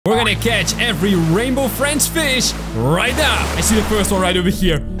We're gonna catch every Rainbow Friends fish right now. I see the first one right over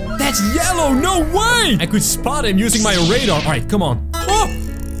here. That's yellow, no way! I could spot him using my radar. All right, come on.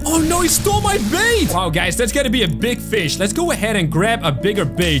 Oh no, he stole my bait! Wow, guys, that's gotta be a big fish. Let's go ahead and grab a bigger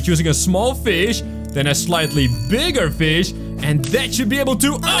bait using a small fish, then a slightly bigger fish, and that should be able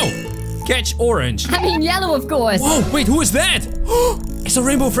to, catch orange. I mean yellow, of course. Whoa, wait, who is that? It's a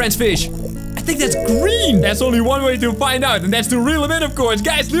Rainbow Friends fish. I think that's green. That's only one way to find out, and that's to reel him in, of course.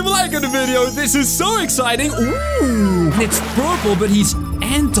 Guys, leave a like on the video. This is so exciting. Ooh, and it's purple, but he's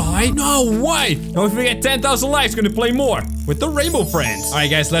anti. No way. Now, if we get 10,000 likes, we're gonna play more with the Rainbow Friends. All right,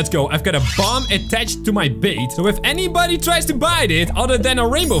 guys, let's go. I've got a bomb attached to my bait, so if anybody tries to bite it, other than a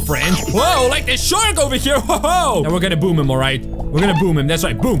Rainbow Friend, whoa, like the shark over here. Whoa! Now we're gonna boom him, all right? We're gonna boom him. That's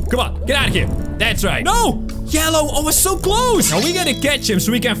right. Boom. Come on, get out of here. That's right. No. Yellow, oh, it's so close. Now we gotta catch him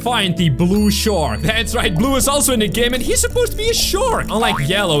so we can find the blue shark. That's right, blue is also in the game and he's supposed to be a shark. Unlike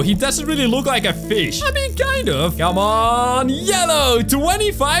yellow, he doesn't really look like a fish. I mean, kind of. Come on, yellow,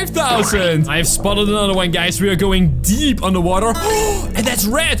 25,000. I've spotted another one, guys. We are going deep underwater. And that's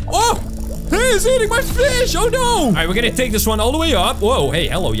red. Oh, he's eating my fish. Oh, no. All right, we're gonna take this one all the way up. Whoa, hey,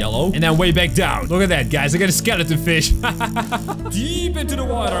 hello, yellow. And then way back down. Look at that, guys. I got a skeleton fish. Deep into the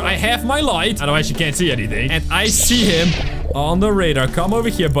water. I have my light. Otherwise, you can't see anything. And I see him on the radar. Come over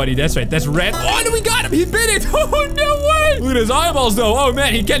here, buddy. That's right. That's red. Oh, and we got him. He bit it. Oh, no way. Look at his eyeballs, though. Oh,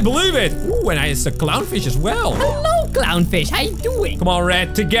 man. He can't believe it. Ooh, and it's a clownfish as well. Hello, clownfish. How you doing? Come on,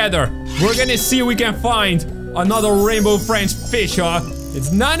 Red. Together. We're gonna see if we can find another Rainbow Friends fish, huh?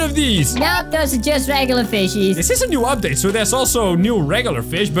 It's none of these. Nope, those are just regular fishies. This is a new update, so there's also new regular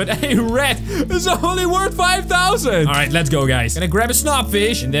fish, but hey, red is only worth 5,000. All right, let's go, guys. Gonna grab a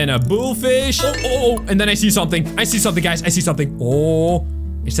snapfish, and then a bullfish. Oh, and then I see something. I see something, guys. I see something. Oh,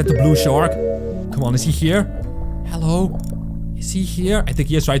 is that the blue shark? Come on, is he here? Hello? Is he here? I think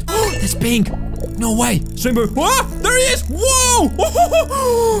he is, right? Oh, that's pink. No way. Swimmer. Ah, there he is. Whoa.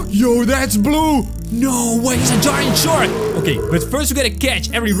 Yo, that's blue. No way, he's a giant shark. Okay, but first we gotta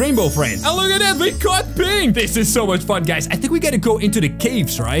catch every Rainbow Friend. And look at that, we caught pink. This is so much fun, guys. I think we gotta go into the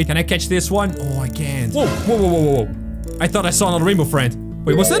caves, right? Can I catch this one? Oh, I can't. Whoa. I thought I saw another Rainbow Friend.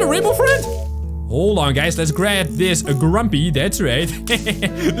 Wait, was that a Rainbow Friend? Hold on, guys. Let's grab this Grumpy. That's right. Do you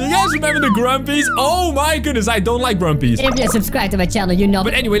guys remember the Grumpies? Oh my goodness, I don't like Grumpies. If you're subscribed to my channel, you know.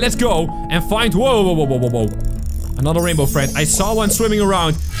 But anyway, let's go and find... Whoa. Another Rainbow Friend. I saw one swimming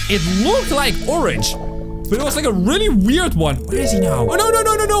around. It looked like orange, but it was like a really weird one. Where is he now? Oh, no.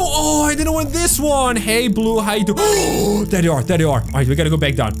 Oh, I didn't want this one. Hey, blue, how you doing? Oh, there they are. All right, we gotta go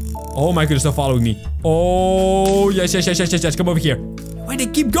back down. Oh my goodness, they're following me. Oh, yes. Come over here. Why they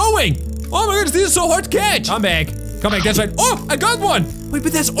keep going? Oh my goodness, this is so hard to catch. Come back, that's right. Oh, I got one. Wait,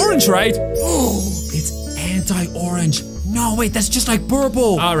 but that's orange, right? Oh, it's anti-orange. No, wait, that's just like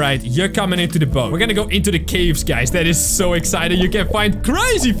purple. All right, you're coming into the boat. We're gonna go into the caves, guys. That is so exciting. You can find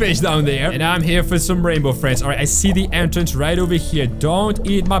crazy fish down there. And I'm here for some Rainbow Friends. All right, I see the entrance right over here. Don't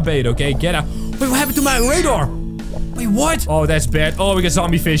eat my bait, okay? Get out. Wait, what happened to my radar? Wait, what? Oh, that's bad. Oh, we got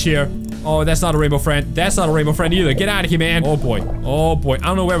zombie fish here. Oh, that's not a Rainbow Friend. That's not a Rainbow Friend either. Get out of here, man. Oh, boy. I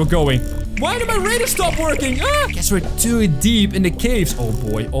don't know where we're going. Why did my radar stop working? Guess we're too deep in the caves. Oh,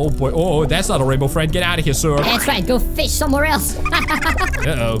 boy. Oh, that's not a Rainbow Friend. Get out of here, sir. That's right. Go fish somewhere else.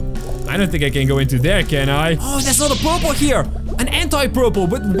 Uh-oh. I don't think I can go into there, can I? Oh, that's not a purple here. An anti-purple.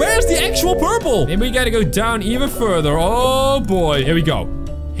 But where's the actual purple? Maybe we gotta go down even further. Oh, boy. Here we go.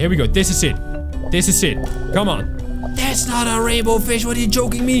 This is it. Come on. That's not a rainbow fish. What are you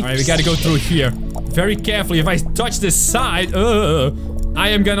joking me? All right, we gotta go through here. Very carefully. If I touch this side, I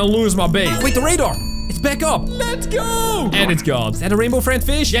am gonna lose my bait. Wait, the radar. It's back up. Let's go. And it's gone. Is that a Rainbow Friend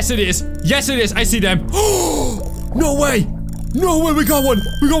fish? Yes, it is. I see them. No way. We got one.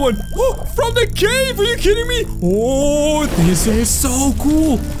 Oh, from the cave. Are you kidding me? Oh, this is so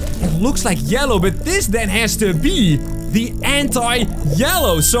cool. It looks like yellow, but this then has to be the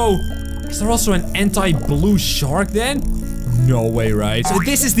anti-yellow. So... is there also an anti-blue shark then? No way, right? So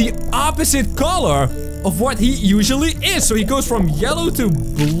this is the opposite color of what he usually is. So he goes from yellow to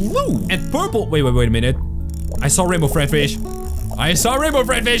blue. And purple. Wait a minute. I saw Rainbow Friend fish.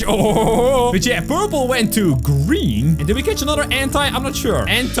 Oh, but yeah, purple went to green. And did we catch another anti? I'm not sure.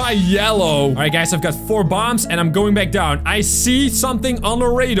 Anti-yellow. All right, guys, I've got 4 bombs and I'm going back down. I see something on the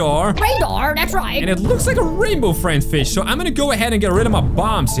radar. Radar, that's right. And it looks like a Rainbow Friend fish. So I'm gonna go ahead and get rid of my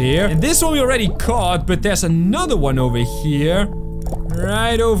bombs here. And this one we already caught, but there's another one over here.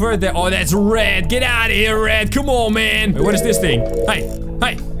 Right over there. Oh, that's red. Get out of here, red. Come on, man. Wait, what is this thing? Hey,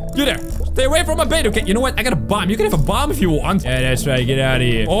 you there. Stay away from my bait. Okay, you know what? I got a bomb. You can have a bomb if you want. Yeah, that's right. Get out of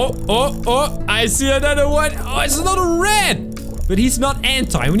here. Oh, I see another one. Oh, it's another red. but he's not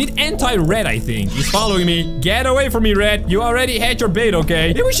anti. We need anti-red, I think. He's following me. Get away from me, red. You already had your bait,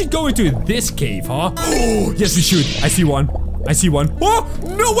 okay? Maybe we should go into this cave, huh? Oh, yes, we should. I see one. I see one. Oh,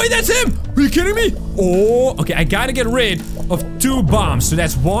 no way, that's him. Are you kidding me? Oh, okay, I gotta get rid of 2 bombs. So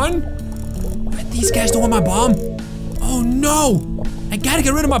that's 1. But these guys don't want my bomb. Oh, no. I gotta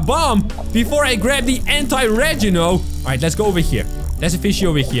get rid of my bomb before I grab the anti-red, you know. All right, let's go over here. There's a fishy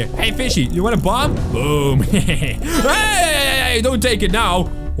over here. Hey, fishy, you want a bomb? Boom. Hey, don't take it now.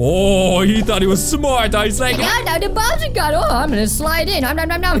 Oh, he thought he was smart. He's like, no, the bombs are gone. Oh, I'm gonna slide in. Nom.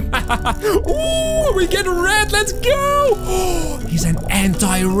 Ooh, we get red. Let's go. He's an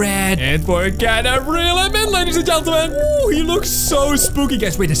anti-red. And we're gonna reel him in, ladies and gentlemen. Ooh, he looks so spooky.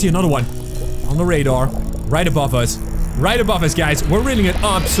 Guys, wait, I see another one on the radar. Right above us. Right above us, guys. We're reeling it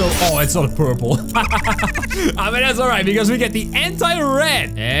up, so... Oh, it's not purple. I mean, that's alright, because we get the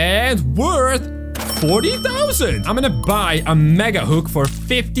anti-red. And worth 40,000. I'm gonna buy a mega hook for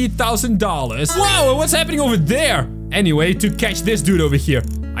 $50,000. Wow, what's happening over there? Anyway, to catch this dude over here.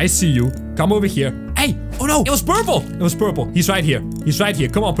 I see you. Come over here. Hey, oh no, it was purple. It was purple. He's right here. He's right here.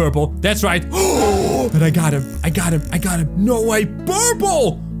 Come on, purple. That's right. Oh, and I got him. I got him. I got him. No way,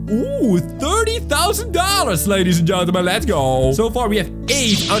 purple. Ooh, $30,000, ladies and gentlemen. Let's go. So far, we have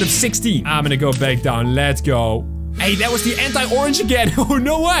 8 out of 16. I'm gonna go back down. Let's go. Hey, that was the anti-orange again. Oh,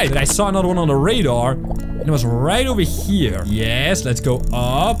 no way. But I saw another one on the radar. And it was right over here. Yes, let's go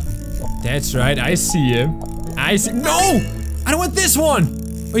up. That's right. I see him. I see... No! I don't want this one.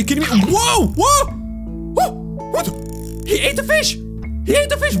 Are you kidding me? Whoa! Whoa! Whoa! What? He ate the fish. He ate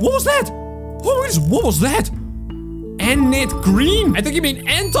the fish. What was that? Oh, what was that? Annette green? I think you mean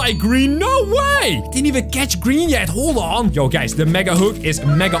anti-green. No way! Didn't even catch green yet. Hold on. Yo, guys, the mega hook is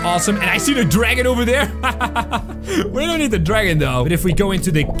mega awesome. And I see the dragon over there. We don't need the dragon, though. But if we go into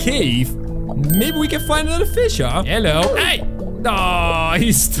the cave, maybe we can find another fish, huh? Hello. Hey! Oh,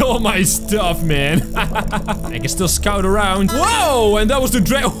 he stole my stuff, man. I can still scout around. Whoa! And that was the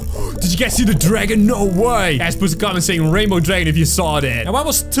dragon. Did you guys see the dragon? No way. Guys, put a comment saying rainbow dragon if you saw that. Now, I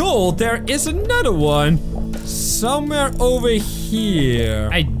was told there is another one somewhere over here.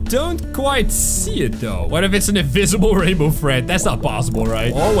 I don't quite see it, though. What if it's an invisible rainbow thread? That's not possible,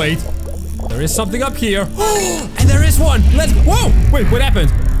 right? Oh, wait. There is something up here. And there is one. Let's... Whoa! Wait, what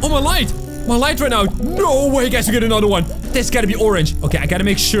happened? Oh, my light. My light ran out. No way, guys, we get another one. This gotta be orange. Okay, I gotta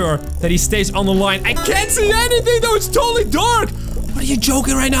make sure that he stays on the line. I can't see anything, though. It's totally dark. What are you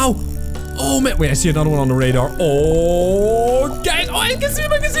joking right now? Oh, man. Wait, I see another one on the radar. Oh, guys. Oh, I can see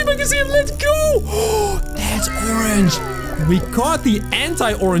him. I can see him. I can see him. Let's go. That's orange. We caught the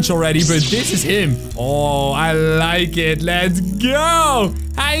anti-orange already, but this is him. Oh, I like it. Let's go.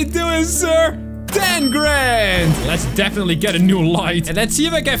 How you doing, sir? 10 grand. Let's definitely get a new light. And let's see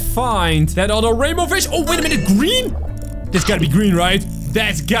if I can find that other rainbow fish. Oh, wait a minute. Green? This gotta be green, right?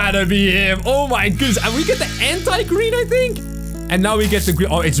 That's gotta be him. Oh, my goodness. And we get the anti-green, I think. And now we get the green.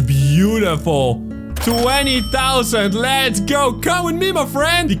 Oh, it's beautiful. 20,000. Let's go. Come with me, my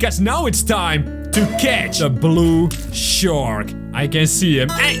friend. Because now it's time to catch the blue shark. I can see him.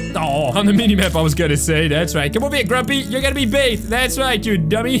 Hey. Oh, on the minimap, I was gonna say. That's right. Come over here, Grumpy. You're gonna be bait. That's right, you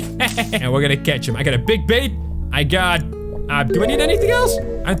dummy. And we're gonna catch him. I got a big bait. I got... do I need anything else?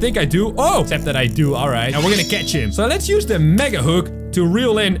 I think I do. Oh, except that I do. All right. And we're gonna catch him. So let's use the mega hook to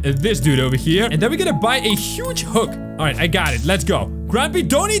reel in this dude over here. And then we're gonna buy a huge hook. All right, I got it. Let's go. Grumpy,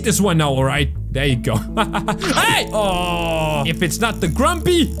 don't eat this one now, all right? There you go. Hey! Oh, if it's not the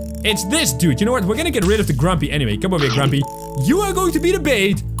Grumpy, it's this dude. You know what? We're gonna get rid of the Grumpy anyway. Come over here, Grumpy. You are going to be the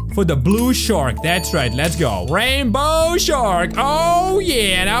bait for the blue shark. That's right. Let's go. Rainbow shark. Oh,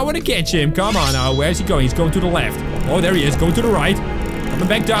 yeah. Now I want to catch him. Come on now. Where's he going? He's going to the left. Oh, there he is. Going to the right. Coming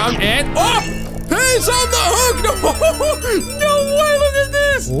back down. And... Oh! He's on the hook! No! No way! Look at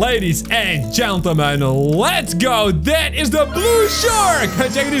this! Ladies and gentlemen, let's go! That is the blue shark!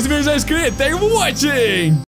 Check this video on screen. Thank you for watching!